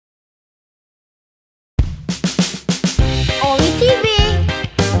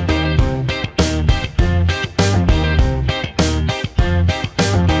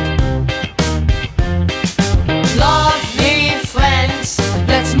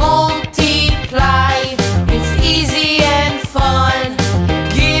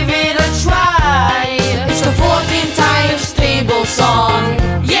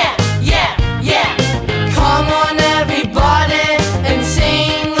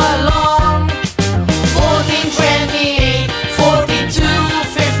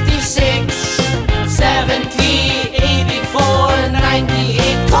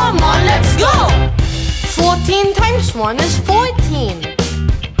1 is 14.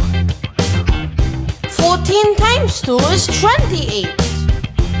 14 times 2 is 28.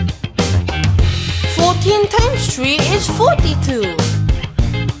 14 times 3 is 42.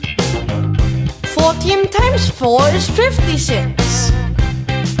 14 times 4 is 56.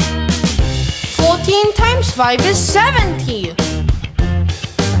 14 times 5 is 70.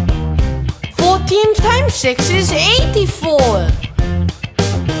 14 times 6 is 84.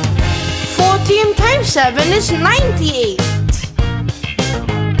 14 times 7 is 98.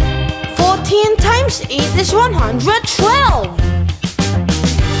 14 times 8 is 112.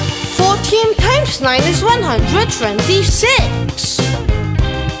 14 times 9 is 126.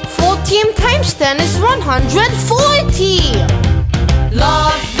 14 times 10 is 140.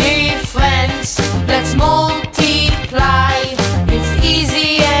 Lovely friends, let's multiply. It's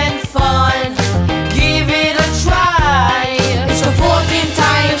easy and fun. Give it a try. It's the 14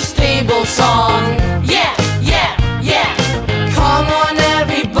 times table song. Yeah, yeah, yeah. Come on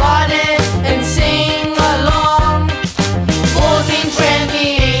everybody and sing along. 14,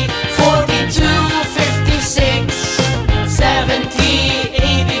 28, 42, 56, 70,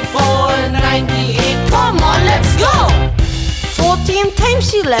 84, 98. Come on, let's go! 14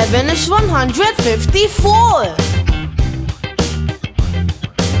 times 11 is 154.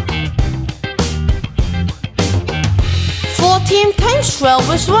 14 times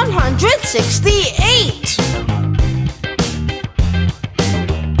 12 is 168.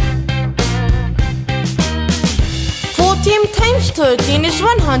 14 times 13 is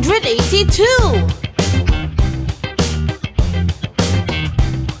 182.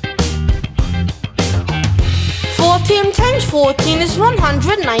 14 times 14 is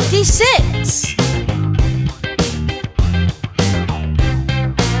 196.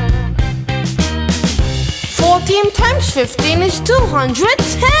 14 times 15 is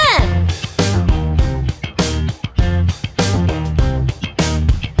 210.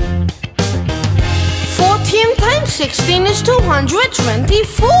 14 times 16 is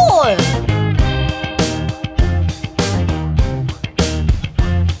 224.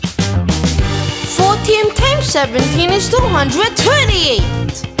 14 times 17 is 238.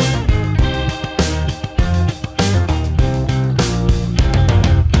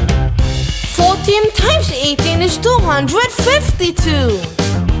 14 times 18 is 252.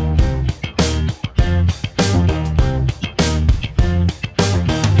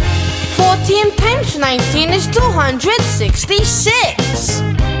 14 times 19 is 266.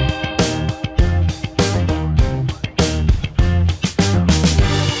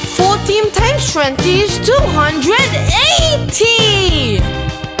 14 times 20 is 280.